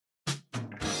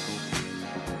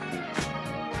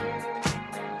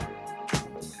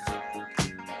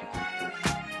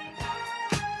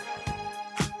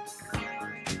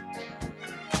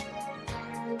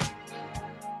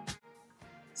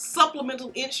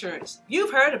Supplemental insurance. You've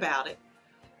heard about it,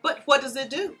 but what does it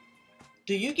do?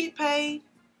 Do you get paid?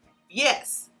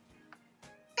 Yes.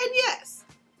 And yes.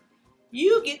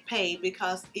 You get paid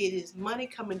because it is money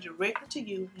coming directly to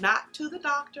you, not to the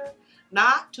doctor,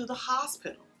 not to the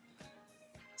hospital.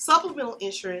 Supplemental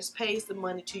insurance pays the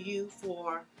money to you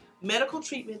for medical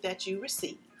treatment that you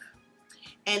receive,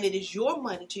 and it is your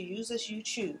money to use as you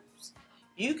choose.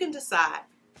 You can decide,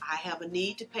 I have a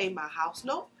need to pay my house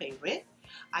note, pay rent.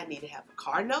 I need to have a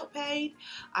car note paid.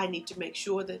 I need to make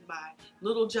sure that my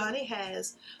little Johnny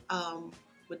has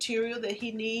material that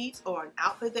he needs or an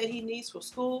outfit that he needs for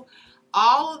school.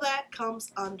 All of that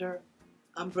comes under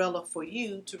umbrella for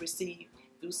you to receive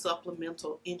through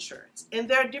supplemental insurance. And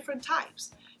there are different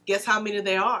types. Guess how many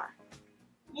there are?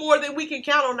 More than we can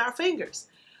count on our fingers.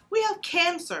 We have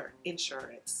cancer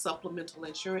insurance, supplemental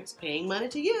insurance, paying money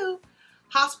to you.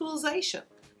 Hospitalization,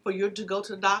 for you to go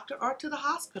to the doctor or to the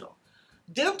hospital.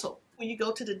 Dental, when you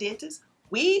go to the dentist,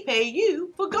 we pay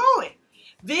you for going.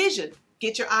 Vision,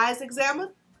 get your eyes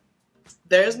examined.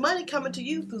 There's money coming to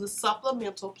you through the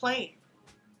supplemental plan.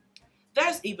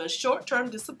 There's even short-term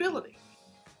disability.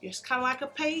 It's kind of like a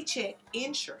paycheck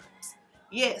insurance.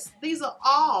 Yes, these are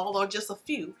all, or just a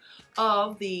few,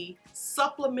 of the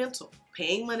supplemental,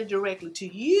 paying money directly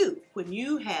to you when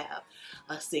you have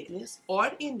a sickness or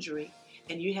an injury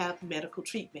and you have medical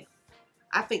treatment.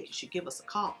 I think you should give us a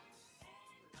call.